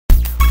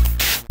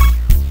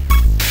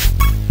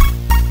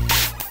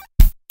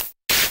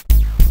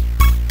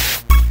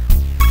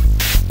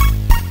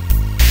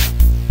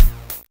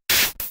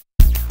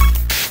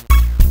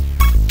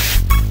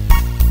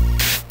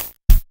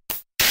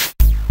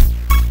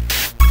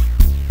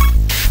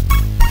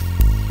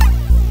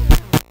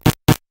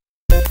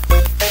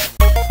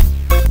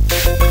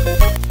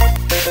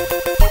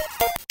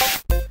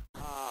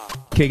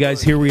Okay,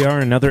 guys, here we are,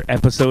 another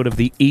episode of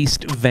the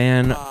East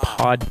Van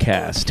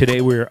podcast.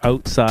 Today we're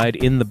outside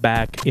in the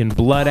back in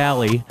Blood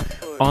Alley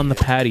on the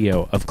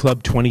patio of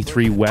Club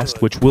 23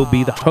 West, which will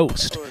be the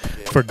host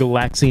for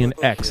Galaxion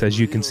X, as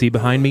you can see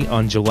behind me,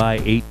 on July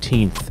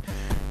 18th.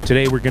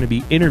 Today we're going to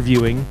be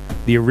interviewing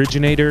the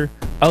originator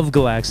of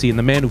Galaxion,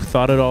 the man who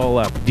thought it all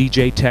up,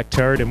 DJ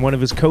Techtard, and one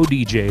of his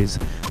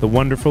co-DJs, the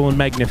wonderful and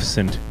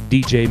magnificent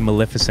DJ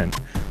Malificent.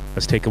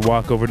 Let's take a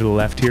walk over to the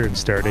left here and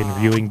start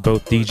interviewing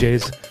both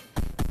DJs.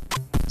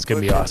 It's going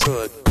to be awesome.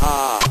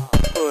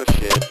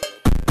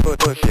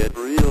 Push it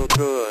real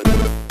good.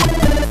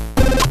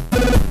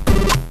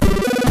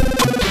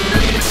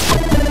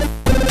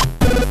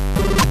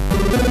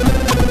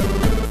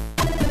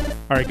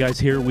 All right, guys,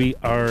 here we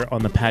are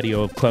on the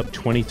patio of Club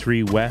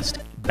 23 West,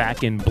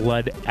 back in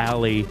Blood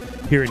Alley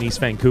here in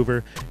East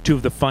Vancouver. Two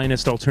of the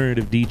finest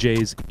alternative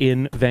DJs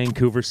in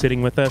Vancouver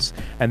sitting with us,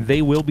 and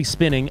they will be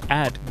spinning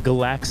at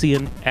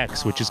Galaxion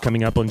X, which is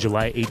coming up on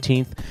July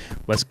 18th.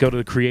 Let's go to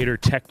the creator,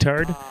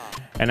 Techtard,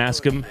 and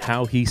ask him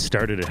how he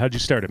started it. How'd you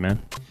start it,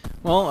 man?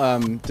 Well,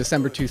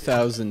 December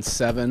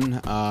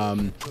 2007,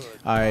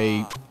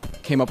 I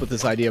came up with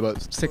this idea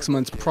about 6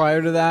 months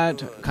prior to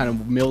that, kind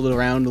of milled it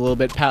around a little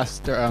bit,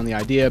 passed around the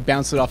idea,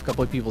 bounced it off a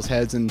couple of people's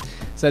heads, and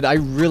said I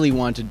really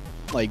want to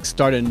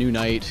start a new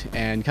night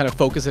and kind of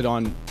focus it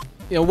on,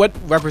 what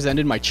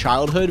represented my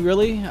childhood,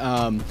 really.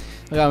 I'm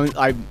an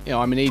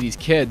 80s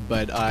kid,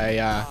 but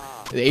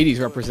the 80s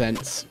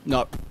represents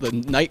not the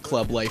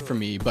nightclub life for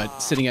me, but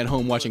sitting at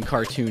home watching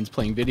cartoons,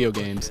 playing video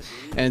games.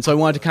 And so I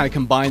wanted to kind of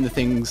combine the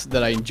things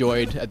that I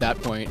enjoyed at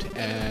that point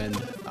and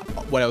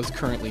what I was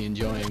currently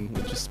enjoying,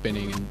 which is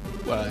spinning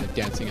and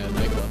dancing at a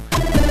nightclub.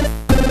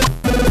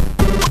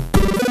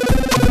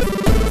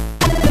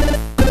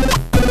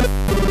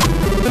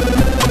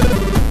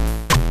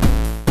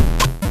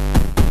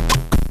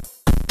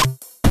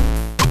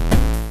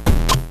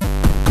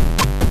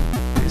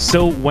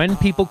 So when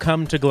people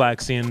come to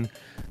Galaxion,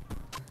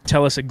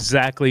 tell us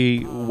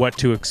exactly what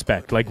to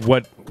expect. Like,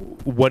 what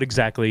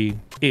exactly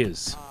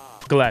is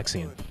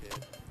Galaxion?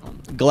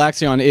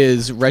 Galaxion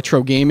is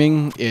retro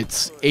gaming.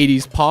 It's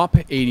 80s pop,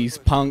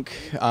 80s punk,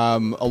 a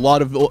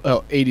lot of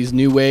 80s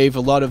new wave,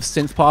 a lot of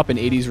synth pop and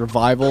 80s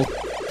revival.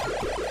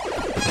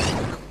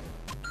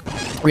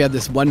 We had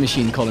this one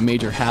machine called a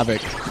Major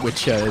Havoc,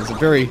 which is a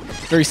very,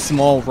 very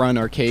small run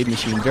arcade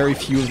machine. Very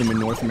few of them in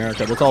North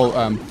America. It's all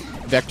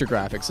vector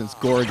graphics, and it's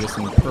gorgeous,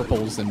 and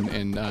purples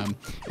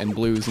and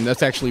blues, and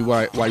that's actually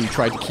why we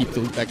tried to keep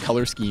that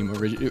color scheme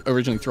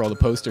originally through all the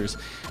posters.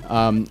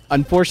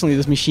 Unfortunately,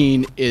 this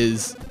machine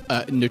is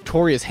a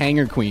notorious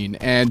hanger queen,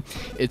 and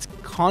it's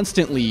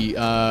constantly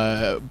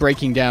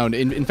breaking down.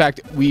 In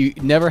fact, we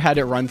never had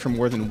it run for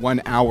more than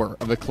 1 hour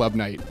of a club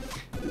night.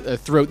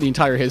 Throughout the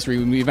entire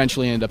history, we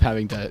eventually ended up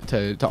having to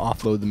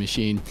offload the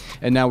machine,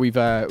 and now we've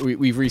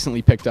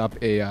recently picked up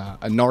a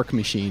NARC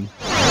machine.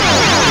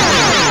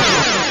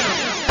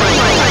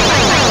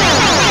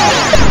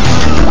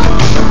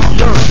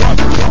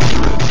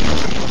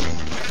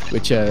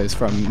 Which is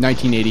from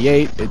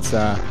 1988. It's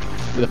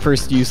the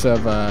first use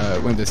of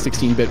one of the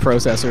 16-bit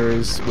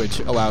processors, which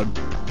allowed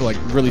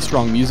really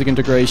strong music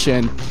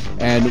integration,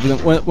 and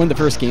one of the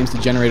first games to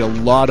generate a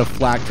lot of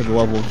flack for the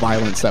level of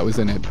violence that was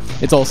in it.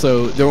 It's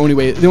also the only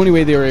way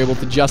they were able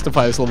to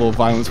justify this level of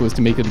violence was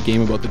to make it a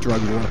game about the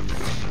drug war.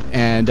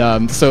 And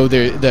so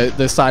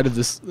the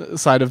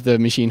side of the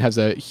machine has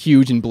a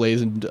huge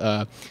emblazoned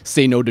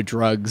 "Say No to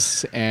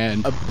Drugs,"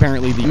 and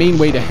apparently the main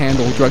way to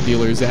handle drug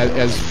dealers,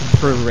 as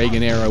per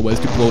Reagan era, was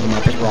to blow them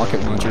up with rocket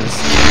launchers.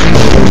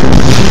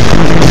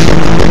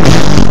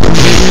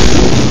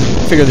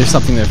 I figure there's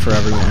something there for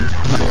everyone.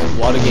 There's a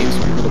lot of games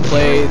for people to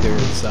play.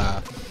 There's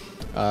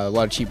a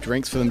lot of cheap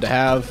drinks for them to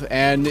have,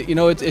 and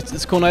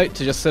it's a cool night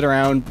to just sit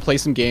around, play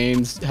some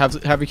games, have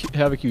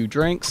a few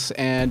drinks,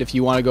 and if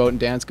you want to go out and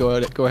dance, go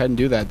ahead and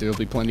do that. There'll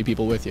be plenty of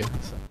people with you.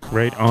 So.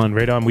 Right on,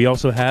 right on. We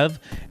also have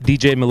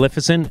DJ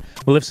Malificent.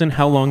 Malificent,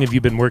 how long have you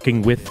been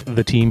working with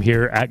the team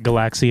here at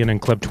Galaxion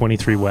and Club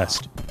 23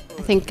 West?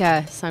 I think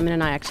Simon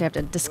and I actually have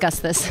to discuss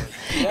this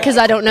because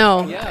I don't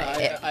know.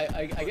 Yeah,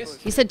 I guess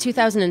you said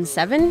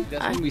 2007.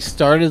 That's when we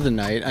started the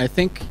night. I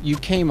think you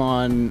came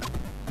on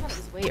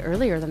way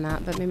earlier than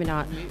that, but maybe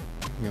not.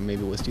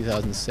 Maybe it was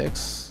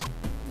 2006.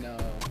 No.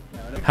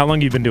 How long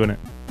have you been doing it?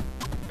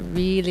 A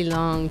really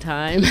long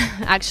time,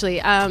 actually.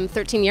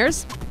 13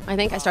 years. I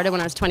think I started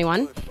when I was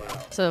 21.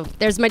 So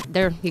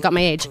there you got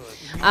my age.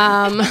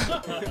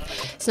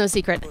 It's no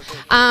secret.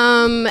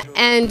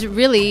 And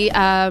really,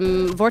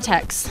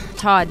 Vortex,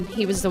 Todd,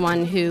 he was the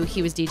one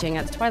he was DJing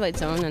at the Twilight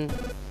Zone, and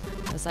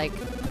I was like,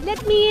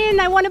 let me in,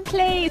 I want to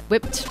play.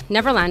 Whipped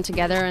Neverland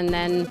together, and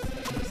then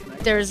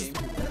there's...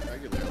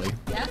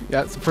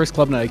 Yeah, it's the first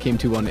club night I came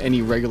to on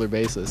any regular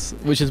basis,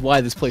 which is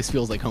why this place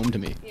feels like home to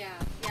me. Yeah.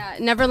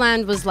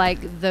 Neverland was like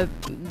the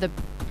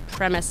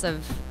premise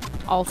of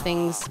all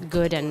things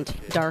good and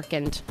dark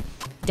and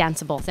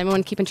danceable. Is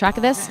everyone keeping track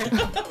of this?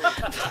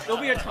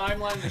 There'll be a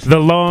timeline. The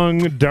long,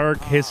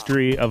 dark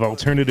history of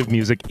alternative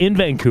music in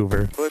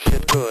Vancouver. Push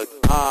it good.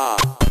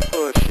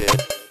 Push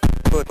it.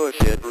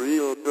 Push it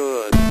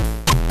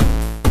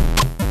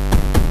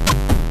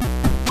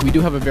we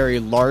do have a very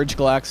large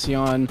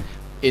Galaxion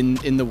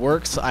in the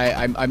works.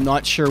 I'm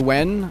not sure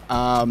when,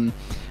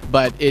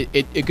 but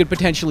it could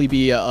potentially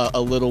be a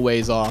little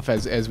ways off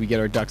as we get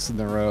our ducks in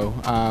the row.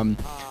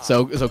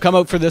 So come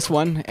out for this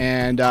one,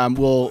 and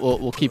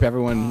we'll keep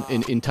everyone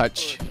in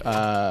touch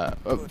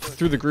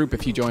through the group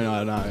if you join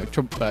on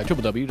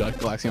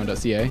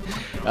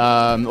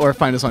www.galaxion.ca, or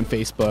find us on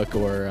Facebook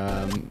or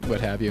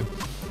what have you.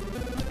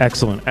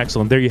 Excellent,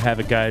 excellent. There you have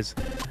it, guys.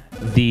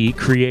 The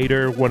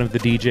creator, one of the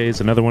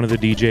DJs, another one of the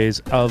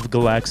DJs of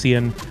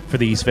Galaxion for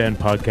the East Van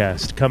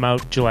podcast. Come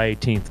out July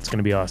 18th. It's going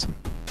to be awesome.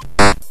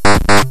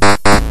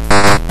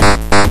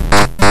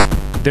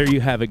 There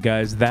you have it,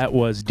 guys. That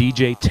was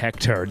DJ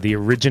Techtard, the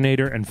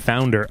originator and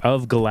founder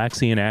of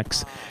Galaxion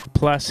X,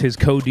 plus his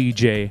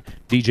co-DJ,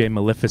 DJ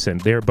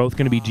Malificent. They're both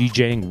going to be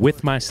DJing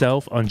with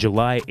myself on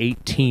July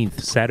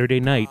 18th,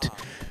 Saturday night,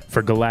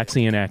 for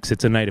Galaxion X.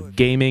 It's a night of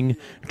gaming,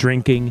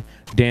 drinking,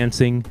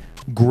 dancing,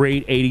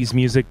 great 80s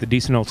music, the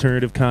decent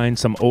alternative kind,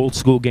 some old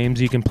school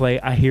games you can play.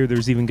 I hear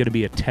there's even going to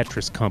be a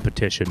Tetris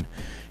competition.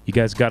 You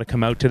guys got to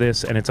come out to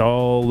this, and it's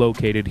all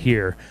located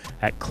here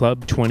at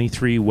Club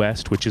 23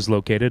 West, which is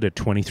located at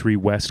 23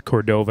 West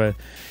Cordova,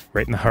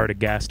 right in the heart of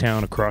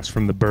Gastown, across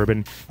from the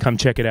Bourbon. Come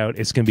check it out.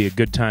 It's going to be a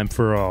good time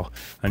for all.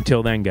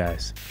 Until then,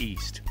 guys,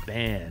 East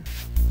Van.